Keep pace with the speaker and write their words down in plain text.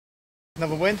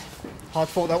Another win. Hard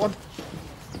fought, that one.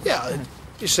 Yeah,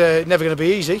 it's never going to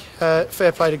be easy.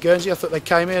 Fair play to Guernsey. I thought they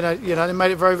came in, they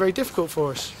made it very, very difficult for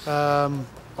us. I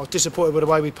was disappointed with the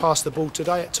way we passed the ball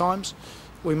today at times.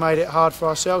 We made it hard for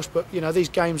ourselves, but these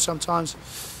games sometimes,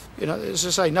 as I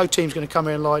say, no team's going to come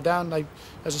here and lie down. They,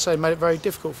 as I say, made it very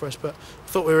difficult for us. But I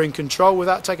thought we were in control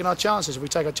without taking our chances. If we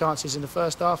take our chances in the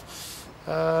first half,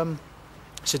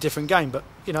 it's a different game. But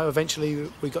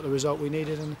eventually we got the result we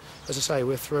needed, and as I say,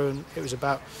 we're through. And it was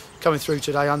about coming through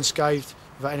today unscathed,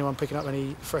 without anyone picking up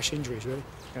any fresh injuries, really.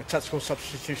 Tactical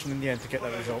substitution in the end to get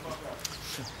that result.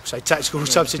 Say tactical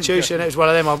substitution. It was one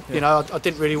of them. I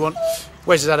didn't really want.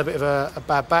 Wes has had a bit of a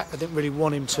bad back. I didn't really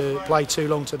want him to play too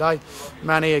long today.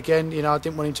 Manny again. I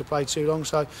didn't want him to play too long,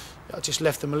 so I just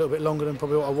left them a little bit longer than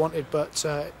probably what I wanted. But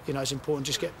it's important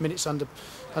just get minutes under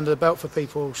the belt for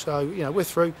people. So we're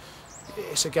through.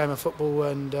 It's a game of football,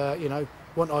 and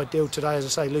wasn't ideal today, as I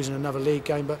say, losing another league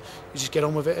game. But you just get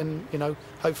on with it, and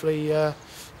hopefully.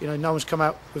 No one's come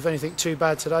out with anything too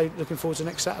bad today. Looking forward to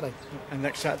next Saturday. And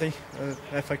next Saturday,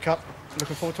 FA Cup.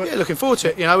 Looking forward to it. Yeah, looking forward to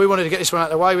it. We wanted to get this one out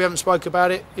of the way. We haven't spoke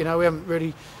about it. We haven't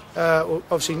really.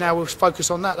 Obviously, now we'll focus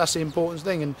on that. That's the important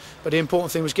thing. But the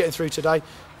important thing was getting through today.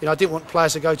 I didn't want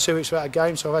players to go 2 weeks without a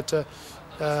game, so I've had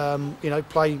to,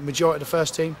 play majority of the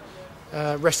first team.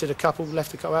 Rested a couple,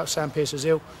 left a couple out. Sam Pearce was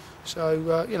ill,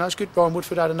 so it's good. Brian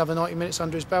Woodford had another 90 minutes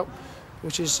under his belt,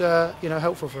 which is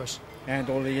helpful for us. And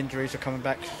all the injuries are coming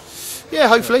back. Yeah,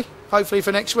 hopefully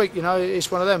for next week.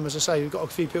 It's one of them. As I say, we've got a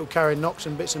few people carrying knocks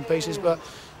and bits and pieces, but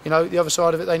the other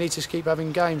side of it, they need to keep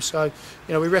having games. So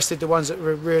we rested the ones that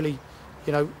were really,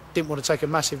 didn't want to take a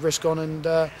massive risk on, and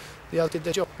the other did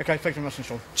their job. Okay, thank you very much,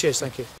 Shaun. Cheers, thank you.